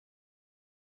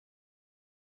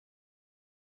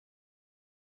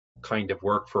kind of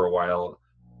work for a while,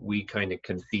 we kind of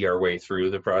can see our way through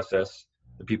the process.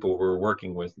 The people we're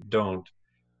working with don't,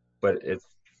 but it's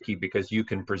key because you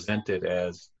can present it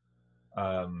as,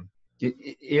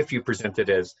 if you present it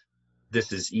as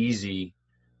this is easy,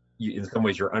 in some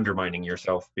ways you're undermining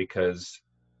yourself, because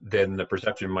then the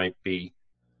perception might be,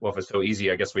 well, if it's so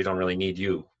easy, I guess we don't really need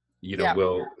you. You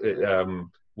know,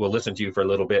 we'll listen to you for a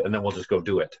little bit and then we'll just go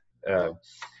do it.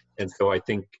 And so I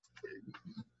think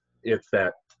it's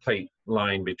that tight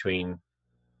line between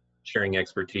sharing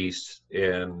expertise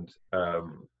and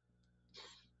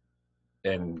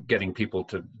getting people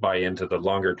to buy into the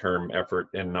longer term effort,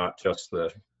 and not just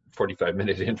the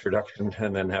 45-minute introduction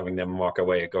and then having them walk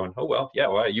away going, oh, well, yeah,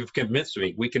 well, you've convinced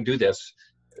me, we can do this.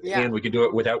 Yeah. And we can do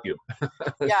it without you.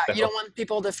 Yeah, so, you don't want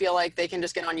people to feel like they can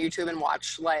just get on YouTube and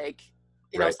watch, like,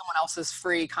 you know, someone else's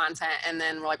free content, and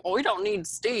then we're like, well, we don't need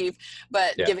Steve,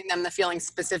 but giving them the feeling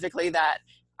specifically that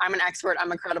I'm an expert,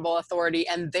 I'm a credible authority,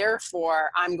 and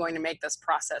therefore I'm going to make this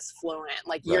process fluent.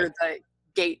 Like, you're the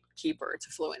gatekeeper to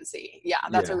fluency. Yeah,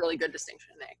 that's a really good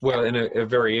distinction, Nick. Well, and a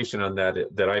variation on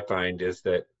that I find is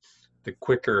that the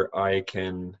quicker I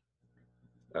can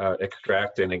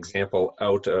extract an example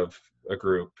out of a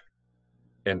group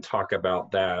and talk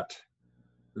about that,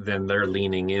 then they're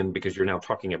leaning in, because you're now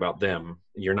talking about them.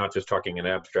 You're not just talking in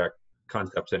abstract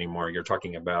concepts anymore. You're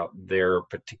talking about their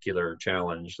particular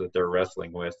challenge that they're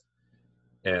wrestling with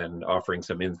and offering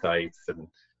some insights. And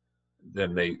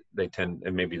then they tend,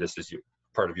 and maybe this is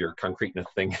part of your concreteness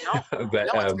thing,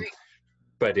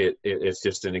 but it's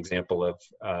just an example of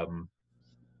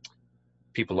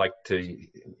people like to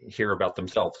hear about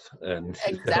themselves, and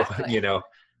so,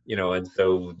 and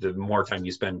so the more time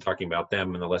you spend talking about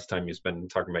them and the less time you spend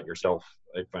talking about yourself,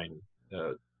 I find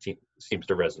seems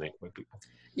to resonate with people.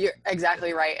 You're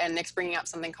exactly right. And Nick's bringing up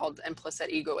something called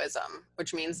implicit egoism,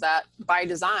 which means that by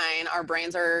design, our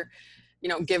brains are,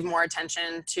 give more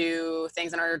attention to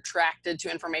things and are attracted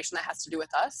to information that has to do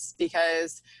with us,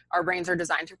 because our brains are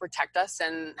designed to protect us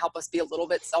and help us be a little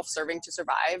bit self-serving to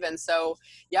survive. And so,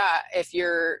 if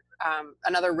you're,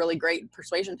 another really great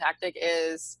persuasion tactic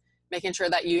is making sure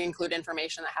that you include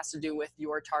information that has to do with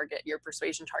your target, your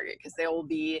persuasion target, because they will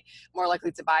be more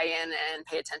likely to buy in and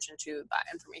pay attention to that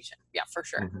information. Yeah, for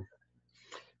sure. Mm-hmm.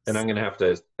 And I'm going to have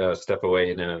to step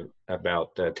away in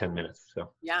about 10 minutes.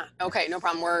 So. Yeah. Okay. No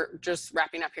problem. We're just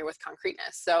wrapping up here with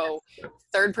concreteness. So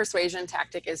third persuasion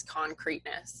tactic is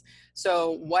concreteness.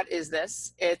 So what is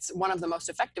this? It's one of the most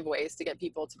effective ways to get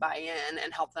people to buy in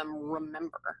and help them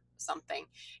remember something.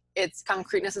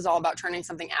 Concreteness is all about turning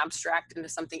something abstract into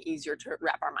something easier to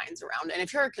wrap our minds around. And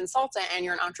if you're a consultant and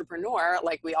you're an entrepreneur,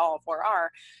 like we all four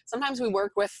are, sometimes we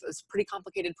work with pretty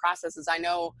complicated processes. I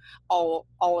know all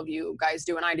of you guys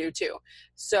do, and I do too.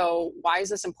 So why is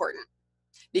this important?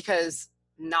 Because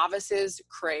novices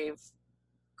crave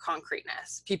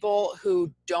concreteness. People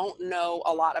who don't know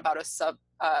a lot about a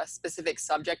specific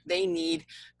subject, they need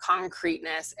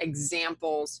concreteness,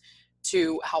 examples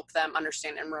to help them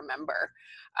understand and remember.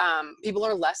 People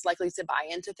are less likely to buy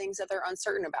into things that they're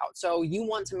uncertain about. So you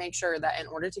want to make sure that in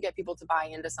order to get people to buy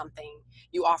into something,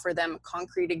 you offer them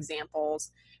concrete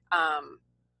examples,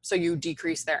 so you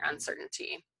decrease their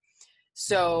uncertainty.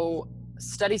 So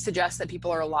studies suggest that people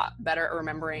are a lot better at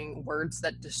remembering words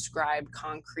that describe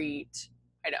concrete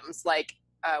items, like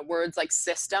words like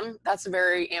system. That's a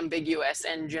very ambiguous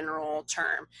and general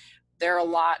term. They're a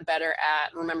lot better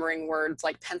at remembering words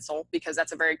like pencil, because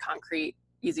that's a very concrete,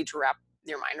 easy to wrap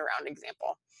your mind around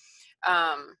example.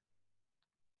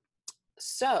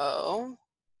 So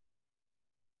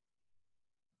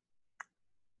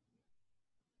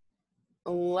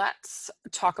let's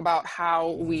talk about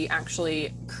how we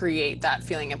actually create that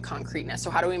feeling of concreteness.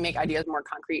 So how do we make ideas more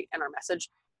concrete in our message?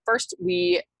 First,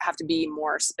 we have to be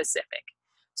more specific.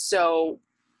 So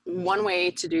one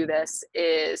way to do this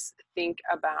is think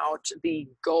about the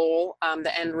goal,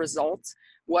 the end result,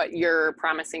 what you're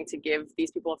promising to give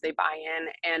these people if they buy in,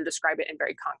 and describe it in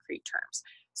very concrete terms.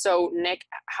 So Nick,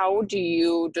 how do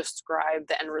you describe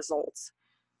the end results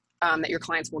that your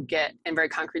clients will get in very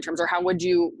concrete terms? Or how would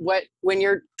you, when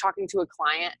you're talking to a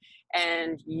client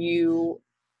and you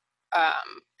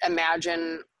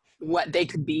imagine what they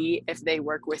could be if they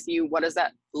work with you, what does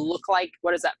that look like?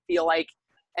 What does that feel like?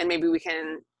 And maybe we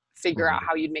can figure out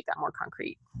how you'd make that more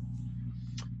concrete.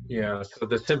 Yeah, so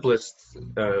the simplest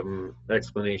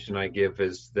explanation I give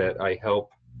is that I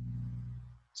help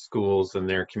schools and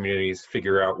their communities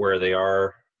figure out where they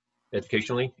are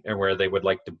educationally and where they would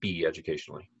like to be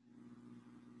educationally.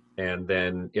 And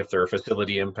then if there are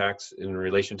facility impacts in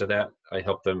relation to that, I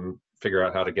help them figure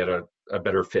out how to get a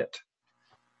better fit.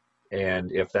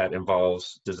 And if that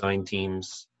involves design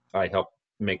teams, I help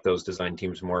make those design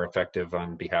teams more effective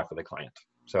on behalf of the client.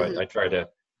 So Mhm. I try to,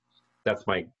 that's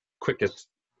my quickest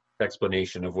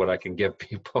explanation of what I can give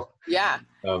people. Yeah.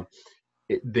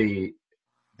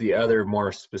 The other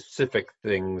more specific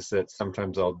things that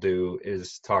sometimes I'll do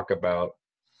is talk about,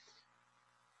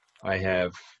 I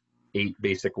have 8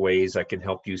 basic ways I can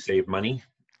help you save money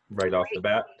right off the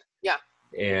bat. Yeah.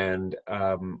 And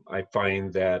I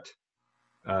find that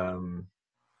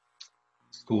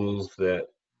schools that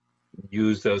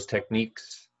use those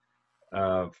techniques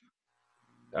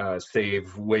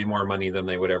save way more money than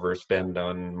they would ever spend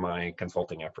on my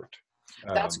consulting effort.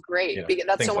 That's great, you know, because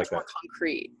that's things so much like more that.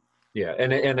 concrete. Yeah,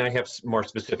 and I have more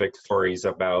specific stories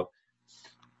about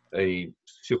a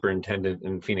superintendent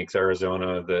in Phoenix,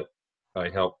 Arizona that I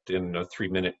helped in a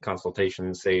 3-minute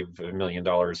consultation save $1 million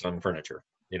on furniture.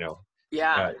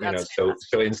 Yeah, You know, that's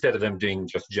so instead of them doing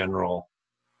just general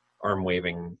arm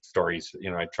waving stories,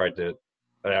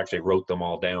 I actually wrote them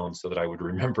all down so that I would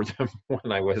remember them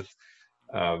when I was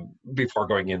before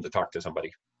going in to talk to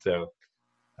somebody. So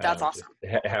that's just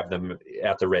awesome. have them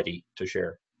at the ready to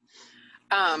share.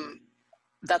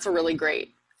 That's a really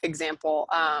great example,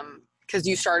 because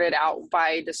you started out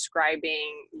by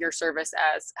describing your service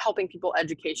as helping people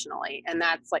educationally, and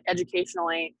that's like,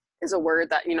 educationally is a word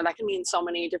that that can mean so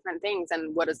many different things.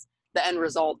 And what is the end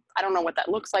result? I don't know what that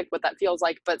looks like, what that feels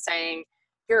like, but saying,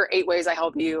 here are 8 ways I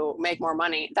help you make more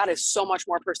money, that is so much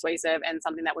more persuasive and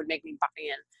something that would make me buy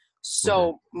in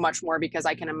so much more, because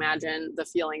I can imagine the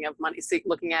feeling of money. See,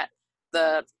 looking at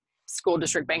the school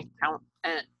district bank account,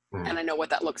 and I know what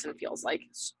that looks and feels like.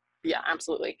 Yeah,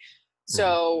 absolutely.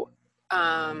 So,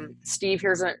 Steve,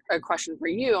 here's a question for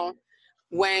you.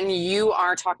 When you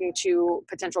are talking to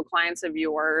potential clients of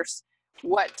yours,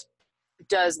 what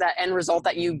does that end result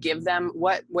that you give them,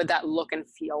 what would that look and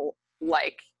feel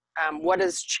like? What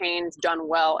is change done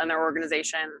well in their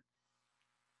organization?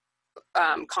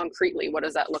 Concretely, what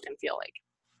does that look and feel like?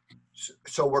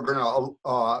 So we're going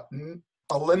to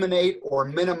eliminate or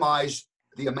minimize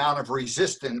the amount of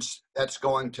resistance that's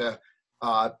going to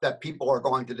that people are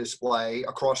going to display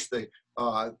across the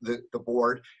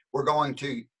board. We're going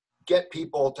to get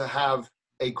people to have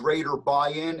a greater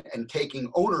buy-in and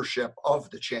taking ownership of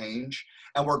the change,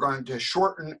 and we're going to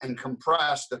shorten and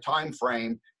compress the time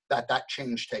frame that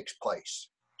change takes place.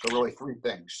 So really 3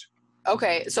 things.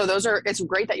 Okay, so it's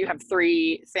great that you have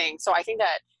 3 things. So I think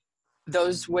that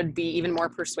those would be even more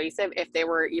persuasive if they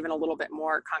were even a little bit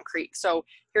more concrete. So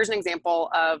here's an example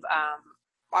of,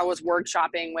 I was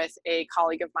workshopping with a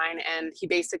colleague of mine, and he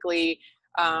basically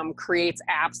creates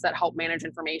apps that help manage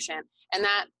information. And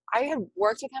that I had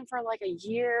worked with him for like a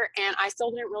year, and I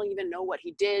still didn't really even know what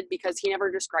he did, because he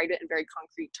never described it in very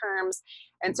concrete terms.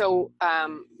 And so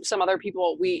some other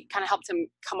people, we kind of helped him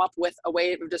come up with a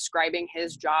way of describing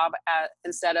his job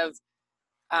instead of,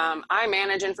 I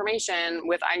manage information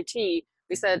with IT.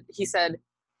 He said,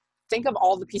 think of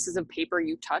all the pieces of paper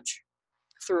you touch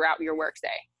throughout your workday.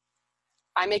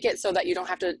 I make it so that you don't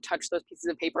have to touch those pieces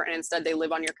of paper, and instead they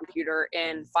live on your computer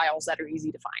in files that are easy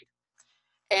to find.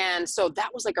 And so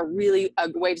that was like a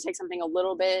way to take something a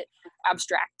little bit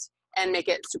abstract and make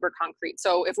it super concrete.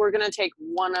 So if we're going to take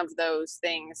one of those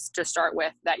things to start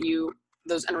with,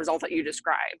 those end results that you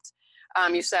described,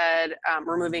 you said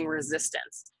removing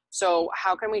resistance. So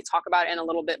how can we talk about it in a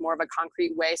little bit more of a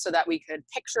concrete way so that we could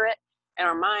picture it in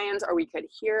our minds, or we could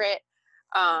hear it?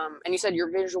 And you said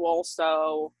you're visual.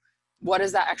 So what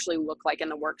does that actually look like in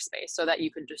the workspace so that you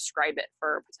could describe it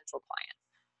for a potential client?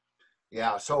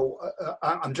 Yeah, so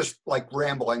I'm just like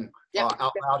rambling out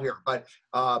loud here, but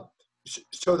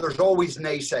so there's always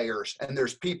naysayers, and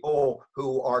there's people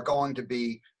who are going to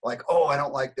be like, oh, I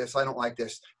don't like this,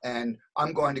 and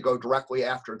I'm going to go directly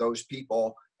after those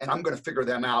people, and I'm going to figure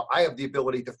them out. I have the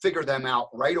ability to figure them out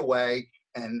right away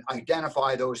and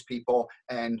identify those people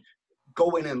and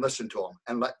go in and listen to them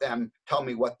and let them tell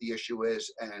me what the issue is,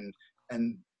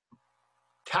 and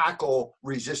tackle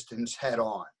resistance head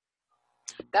on.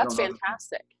 That's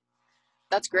fantastic.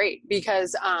 That's great,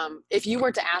 because if you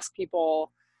were to ask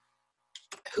people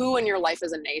who in your life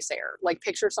is a naysayer, like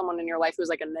picture someone in your life who's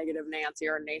like a negative Nancy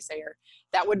or a naysayer,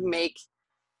 that would make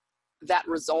that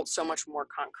result so much more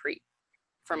concrete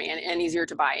for me and easier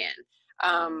to buy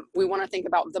in. We want to think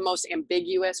about the most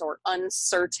ambiguous or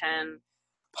uncertain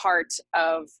part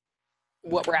of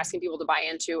what we're asking people to buy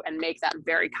into, and make that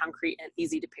very concrete and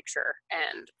easy to picture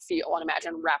and feel and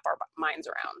imagine, wrap our minds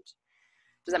around.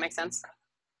 Does that make sense?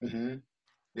 Mm-hmm.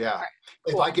 Yeah. Right,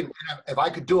 cool. If I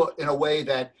could do it in a way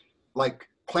that like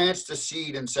plants the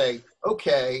seed and say,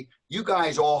 okay, you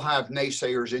guys all have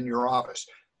naysayers in your office.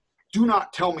 Do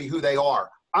not tell me who they are.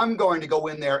 I'm going to go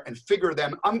in there and figure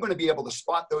them. I'm going to be able to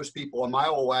spot those people a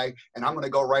mile away, and I'm going to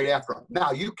go right after them.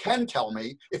 Now, you can tell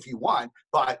me if you want,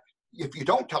 but if you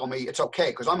don't tell me, it's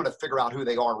okay, because I'm going to figure out who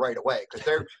they are right away,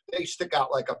 because they stick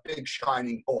out like a big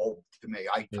shining bulb to me.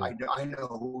 I know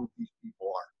who these people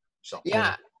are. So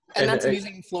yeah, and that's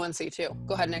using fluency too.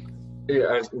 Go ahead, Nick. Yeah,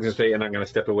 I was going to say, and I'm going to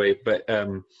step away, but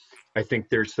I think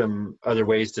there's some other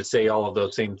ways to say all of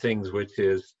those same things, which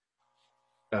is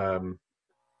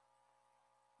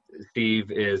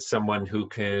Steve is someone who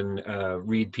can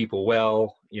read people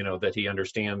well, you know, that he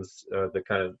understands the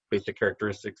kind of basic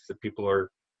characteristics that people are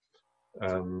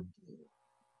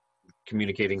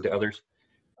communicating to others.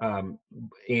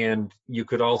 And you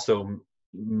could also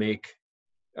make,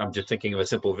 I'm just thinking of a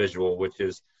simple visual, which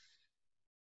is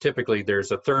typically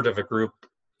there's a third of a group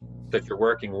that you're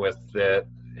working with that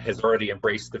has already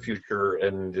embraced the future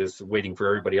and is waiting for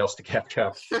everybody else to catch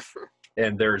up.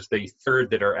 And there's the third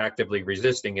that are actively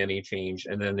resisting any change.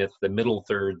 And then it's the middle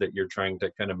third that you're trying to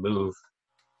kind of move,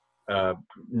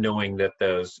 knowing that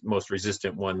those most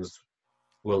resistant ones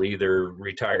will either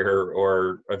retire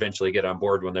or eventually get on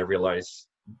board when they realize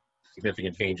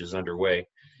significant change is underway.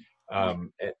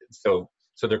 So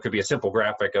there could be a simple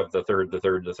graphic of the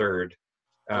third.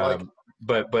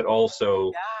 But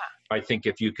also, I think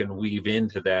if you can weave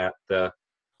into that,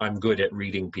 I'm good at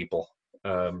reading people,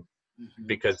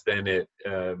 because then it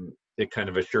kind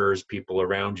of assures people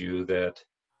around you that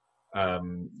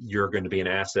you're going to be an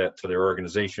asset to their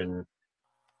organization,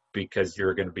 because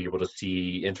you're going to be able to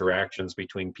see interactions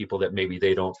between people that maybe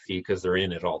they don't see because they're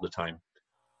in it all the time.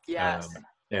 Yes.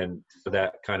 And so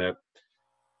that kind of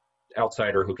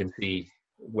outsider who can see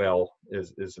well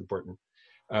is important.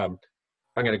 I'm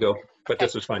going to go, but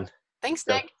this was fun. Thanks,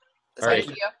 Nick. All right.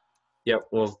 See you. Yep.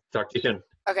 We'll talk to you soon.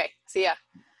 Okay. See ya.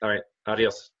 All right.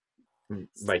 Adios.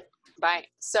 Bye. Bye.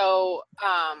 So,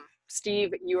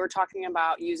 Steve, you were talking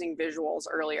about using visuals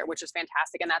earlier, which is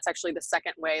fantastic. And that's actually the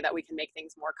second way that we can make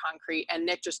things more concrete. And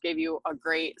Nick just gave you a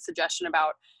great suggestion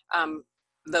about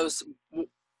the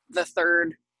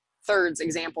thirds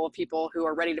example of people who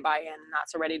are ready to buy in, not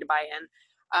so ready to buy in.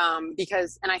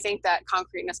 And I think that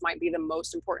concreteness might be the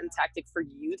most important tactic for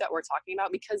you that we're talking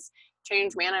about, because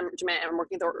change management and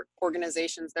working with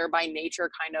organizations, they're by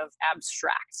nature kind of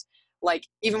abstract. Like,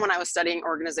 even when I was studying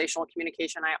organizational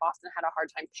communication, I often had a hard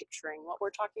time picturing what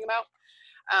we're talking about.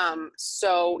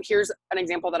 So here's an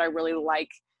example that I really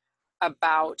like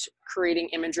about creating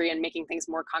imagery and making things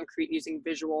more concrete using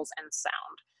visuals and sound.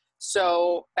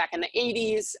 So back in the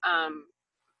 80s,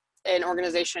 an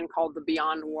organization called the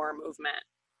Beyond War movement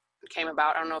came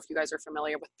about. I don't know if you guys are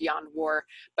familiar with Beyond War,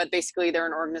 but basically they're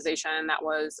an organization that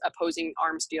was opposing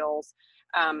arms deals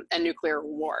and nuclear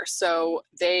war. So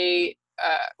they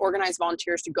organized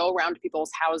volunteers to go around to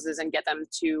people's houses and get them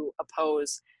to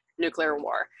oppose nuclear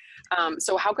war.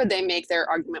 So how could they make their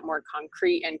argument more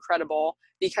concrete and credible?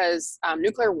 Because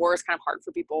nuclear war is kind of hard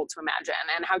for people to imagine.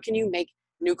 And how can you make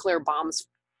nuclear bombs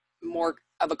more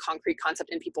of a concrete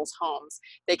concept in people's homes?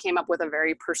 They came up with a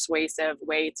very persuasive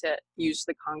way to use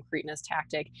the concreteness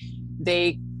tactic.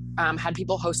 They had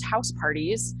people host house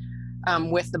parties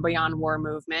with the Beyond War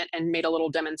movement and made a little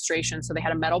demonstration. So they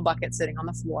had a metal bucket sitting on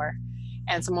the floor,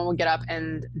 and someone would get up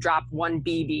and drop one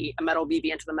BB, a metal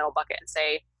BB, into the metal bucket and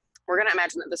say, we're going to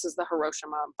imagine that this is the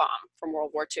Hiroshima bomb from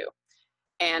World War II,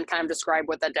 and kind of describe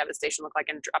what that devastation looked like,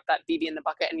 and drop that BB in the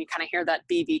bucket. And you kind of hear that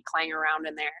BB clang around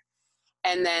in there.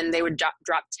 And then they would drop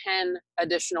 10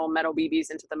 additional metal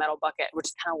BBs into the metal bucket, which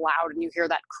is kind of loud. And you hear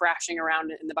that crashing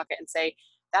around in the bucket, and say,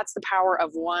 that's the power of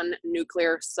one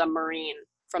nuclear submarine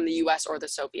from the US or the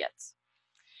Soviets.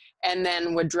 And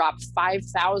then would drop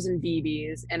 5,000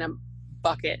 BBs in a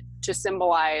bucket to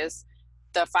symbolize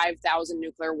the 5,000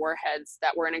 nuclear warheads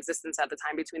that were in existence at the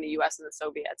time between the US and the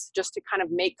Soviets, just to kind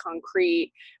of make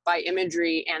concrete by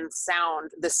imagery and sound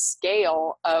the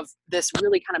scale of this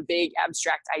really kind of big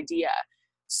abstract idea.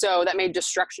 So that made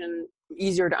destruction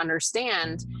easier to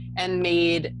understand and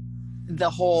made the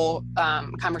whole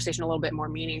conversation a little bit more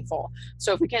meaningful.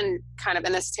 So if we can kind of,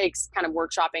 and this takes kind of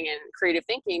workshopping and creative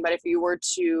thinking, but if you were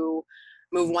to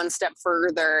move one step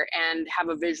further and have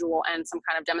a visual and some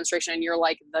kind of demonstration, and you're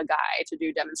like the guy to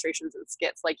do demonstrations and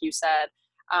skits, like you said,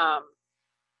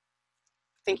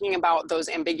 thinking about those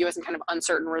ambiguous and kind of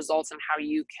uncertain results and how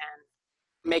you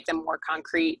can make them more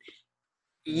concrete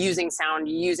using sound,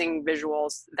 using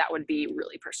visuals, that would be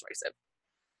really persuasive,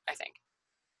 I think.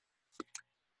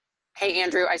 Hey,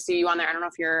 Andrew, I see you on there. I don't know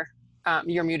if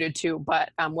you're muted too,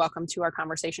 but welcome to our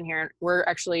conversation here. We're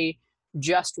actually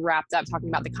just wrapped up talking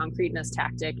about the concreteness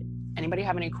tactic. Anybody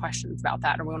have any questions about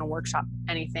that, or we want to workshop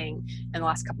anything in the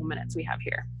last couple minutes we have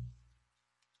here?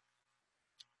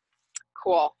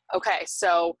 Cool. Okay,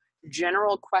 so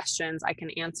general questions I can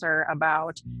answer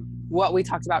about what we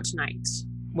talked about tonight,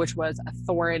 which was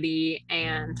authority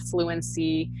and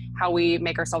fluency, how we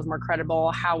make ourselves more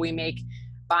credible, how we make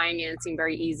buying in seem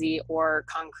very easy, or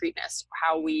concreteness,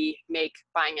 how we make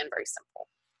buying in very simple.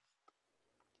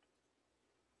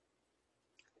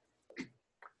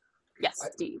 Yes,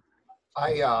 Steve.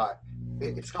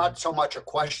 It's not so much a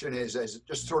question as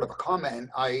just sort of a comment.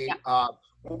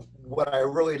 What I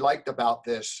really liked about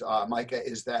this, Micah,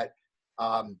 is that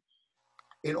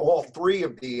in all three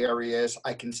of the areas,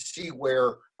 I can see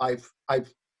where I've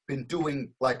been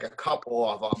doing like a couple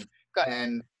of them.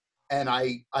 Good. And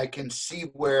I can see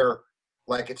where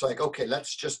like it's like, okay,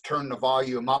 let's just turn the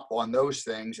volume up on those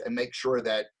things and make sure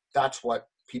that that's what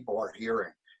people are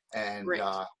hearing. And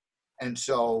and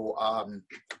so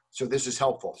so this is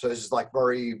helpful. So this is like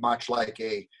very much like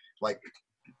a like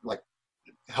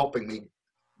helping me,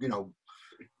 you know.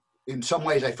 In some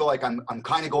ways, I feel like I'm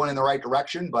kind of going in the right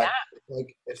direction, but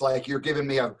it's like you're giving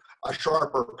me a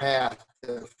sharper path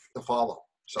to follow.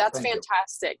 So that's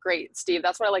fantastic. Great, Steve.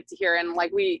 That's what I like to hear. And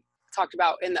like we talked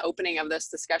about in the opening of this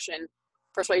discussion,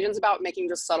 persuasion's about making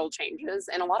just subtle changes.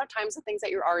 And a lot of times the things that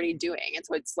you're already doing. And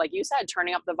so it's like you said,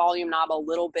 turning up the volume knob a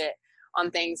little bit on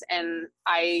things. And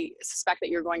I suspect that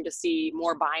you're going to see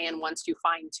more buy-in once you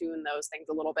fine tune those things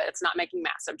a little bit. It's not making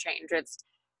massive change.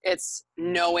 It's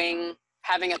knowing,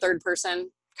 having a third person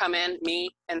come in, me,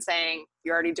 and saying,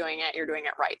 you're already doing it, you're doing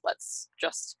it right. Let's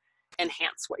just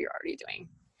enhance what you're already doing.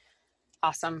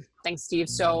 Awesome. Thanks, Steve.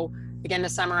 So again, to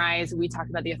summarize, we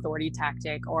talked about the authority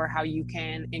tactic, or how you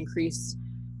can increase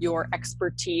your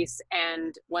expertise.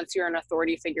 And once you're an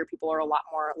authority figure, people are a lot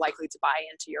more likely to buy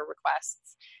into your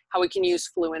requests. How we can use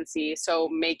fluency. So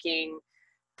making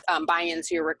buying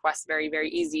into your requests very,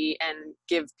 very easy and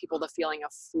give people the feeling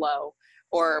of flow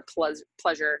or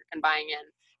pleasure and buying in.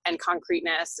 And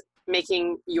concreteness,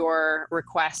 making your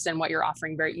request and what you're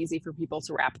offering very easy for people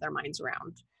to wrap their minds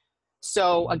around.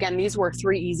 So again, these were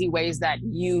 3 easy ways that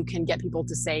you can get people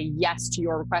to say yes to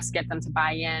your request, get them to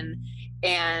buy in.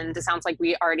 And it sounds like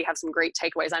we already have some great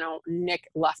takeaways. I know Nick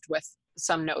left with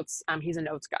some notes. He's a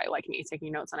notes guy like me,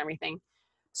 taking notes on everything.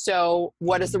 So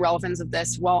what is the relevance of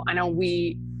this? Well, I know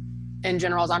we, in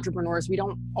general, as entrepreneurs, we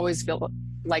don't always feel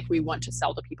like we want to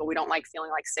sell to people. We don't like feeling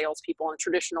like salespeople, and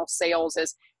traditional sales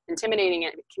is intimidating.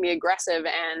 It can be aggressive.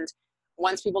 And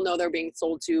once people know they're being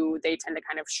sold to, they tend to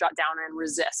kind of shut down and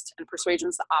resist. And persuasion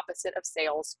is the opposite of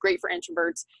sales. Great for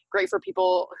introverts, great for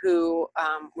people who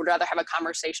would rather have a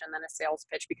conversation than a sales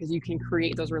pitch, because you can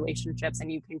create those relationships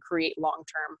and you can create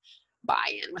long-term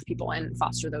buy-in with people and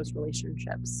foster those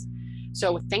relationships.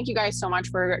 So thank you guys so much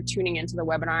for tuning into the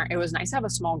webinar. It was nice to have a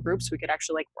small group so we could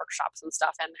actually like workshops and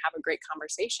stuff and have a great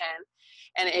conversation.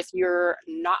 And if you're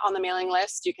not on the mailing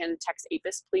list, you can text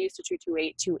APISPLEASE to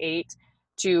 22828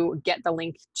 to get the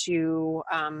link to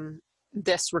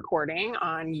this recording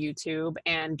on YouTube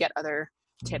and get other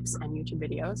tips and YouTube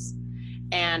videos.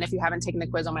 And if you haven't taken the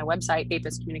quiz on my website,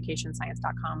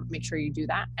 APIScommunicationscience.com, make sure you do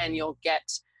that, and you'll get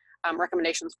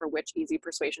recommendations for which easy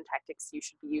persuasion tactics you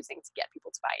should be using to get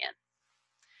people to buy in.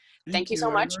 Thank you so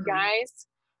much, guys.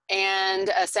 And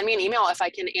send me an email if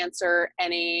I can answer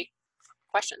any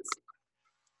questions.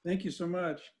 Thank you so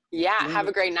much. Yeah, have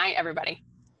a great night, everybody.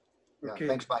 Yeah,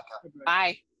 thanks, Micah.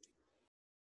 Bye.